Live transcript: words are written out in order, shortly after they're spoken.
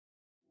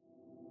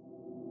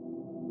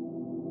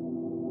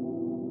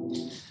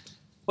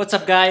What's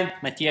up guys,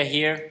 Mattia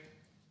here.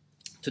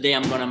 Today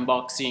I'm gonna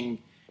unboxing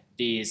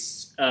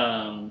this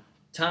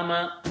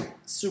Tama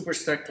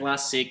Superstar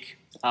Classic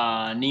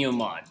Neo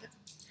mod.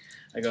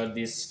 I got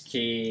this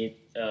kit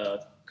a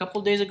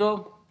couple days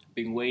ago.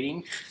 Been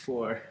waiting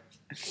for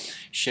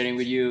sharing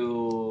with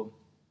you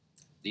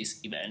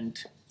this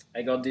event.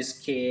 I got this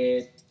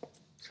kit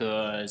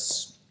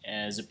because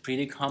it's a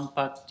pretty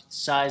compact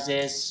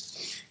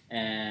sizes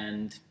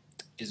and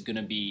it's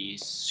gonna be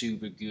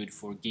super good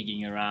for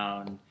gigging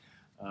around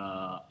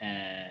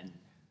and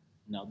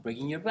not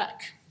breaking your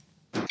back.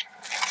 There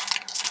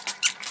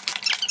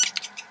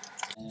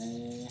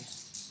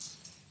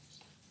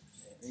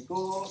we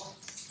go.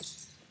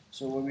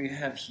 So what we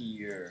have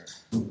here,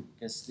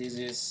 guess this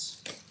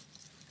is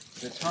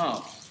the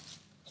top.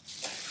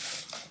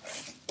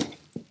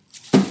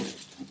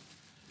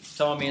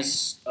 Tom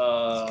is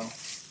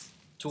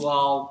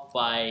 12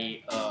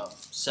 by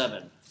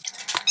 7.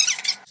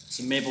 It's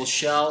a maple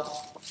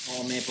shell,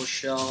 all maple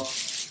shell.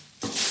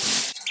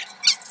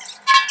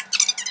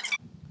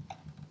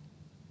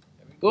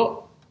 There we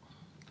go.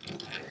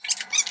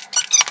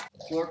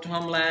 Floor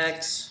tom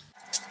legs,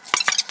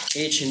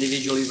 each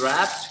individually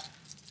wrapped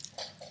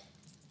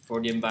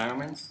for the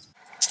environment.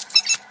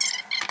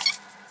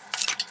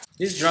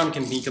 This drum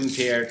can be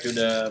compared to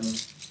the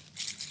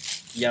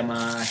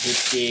Yamaha hip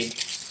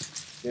kick.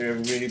 They're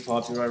really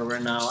popular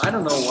right now. I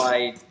don't know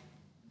why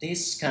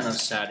this kind of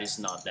set is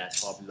not that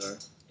popular.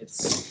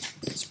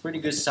 It's pretty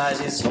good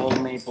sizes, all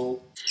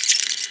maple.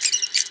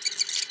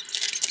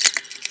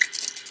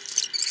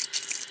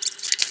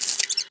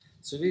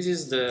 So this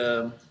is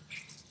the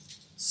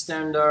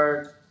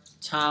standard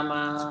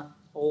Tama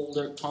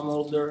tom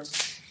holder.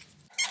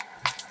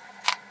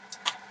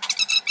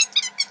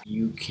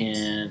 You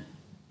can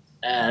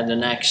add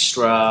an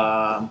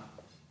extra,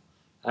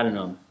 I don't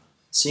know,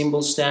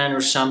 cymbal stand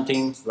or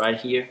something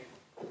right here.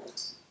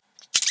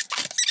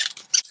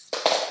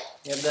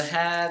 You have the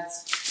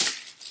heads.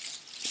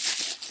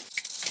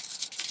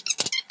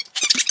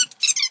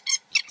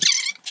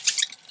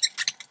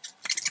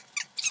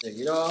 Take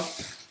it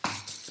off.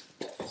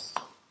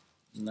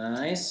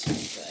 Nice.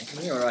 Back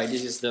here. Alright,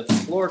 this is the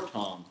floor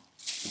tom.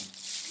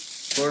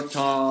 Floor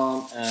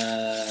tom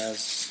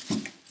as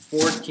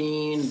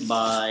 14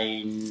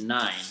 by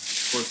 9.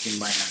 14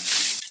 by 9.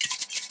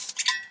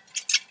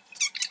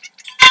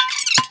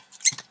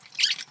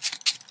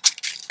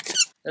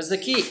 That's the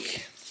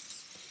kick.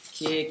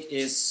 Kick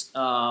is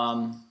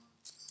 20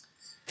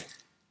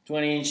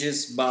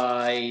 inches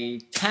by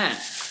 10.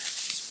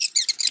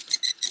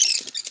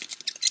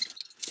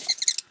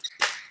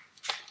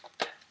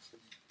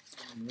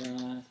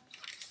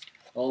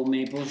 All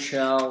maple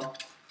shell.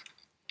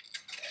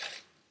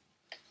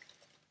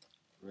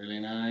 Really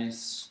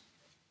nice.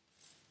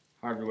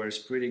 Hardware is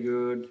pretty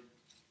good.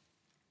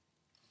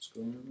 What's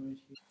going on right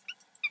here?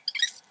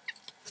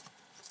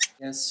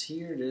 Yes,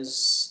 here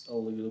there's a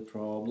little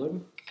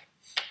problem.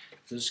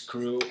 To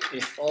screw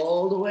it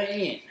all the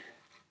way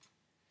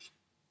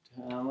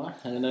in. Tama,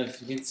 I don't know if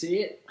you can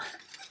see it.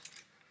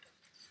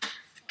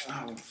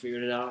 I'll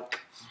figure it out.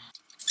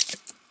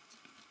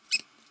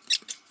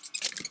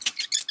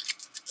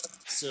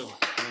 So,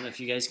 I don't know if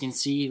you guys can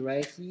see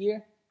right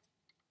here.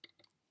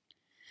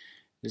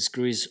 The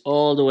screw is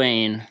all the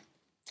way in.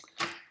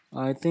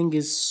 I think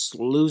it's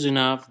loose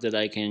enough that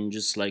I can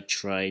just like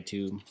try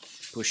to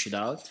push it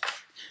out.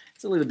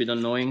 It's a little bit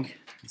annoying.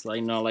 It's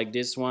like not like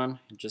this one.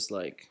 Just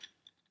like,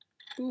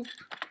 boop.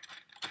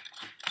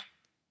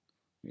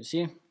 You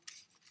see?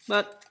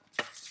 But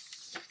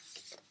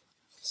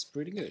it's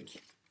pretty good.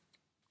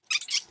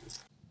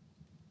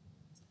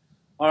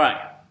 Alright,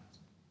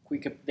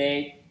 quick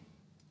update.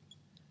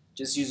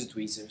 Just use the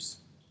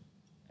tweezers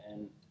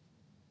and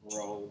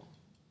roll.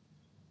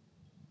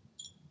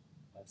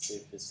 Let's see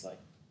if it's like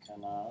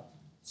come out.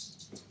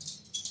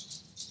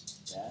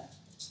 Yeah,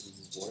 this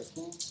is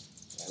working.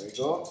 There we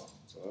go.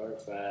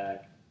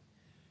 Perfect.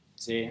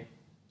 See?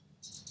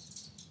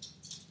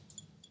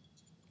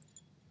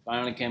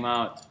 Finally came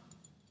out.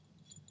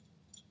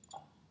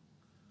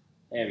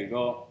 There we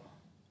go.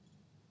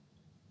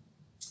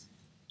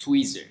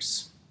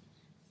 Tweezers.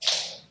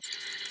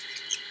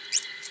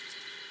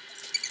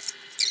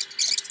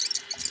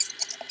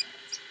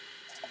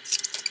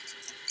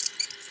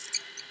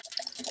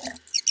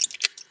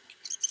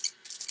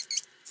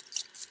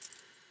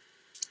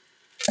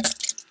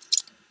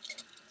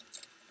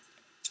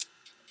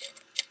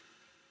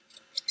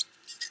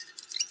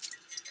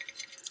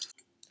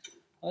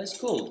 Oh, it's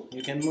cool.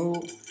 You can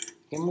move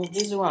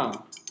this around.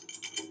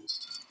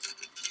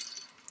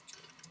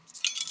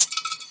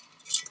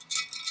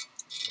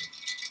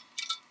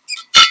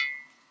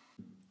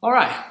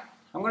 Alright,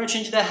 I'm gonna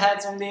change the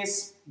heads on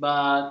this,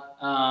 but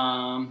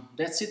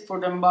that's it for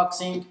the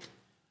unboxing.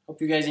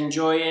 Hope you guys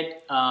enjoy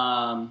it.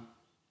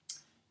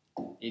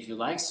 If you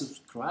like,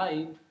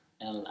 subscribe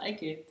and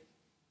like it.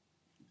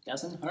 It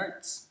doesn't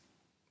hurt.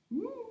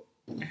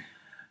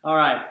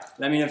 Alright,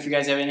 let me know if you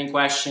guys have any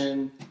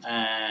question,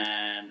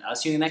 and I'll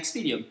see you in the next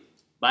video.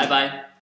 Bye bye.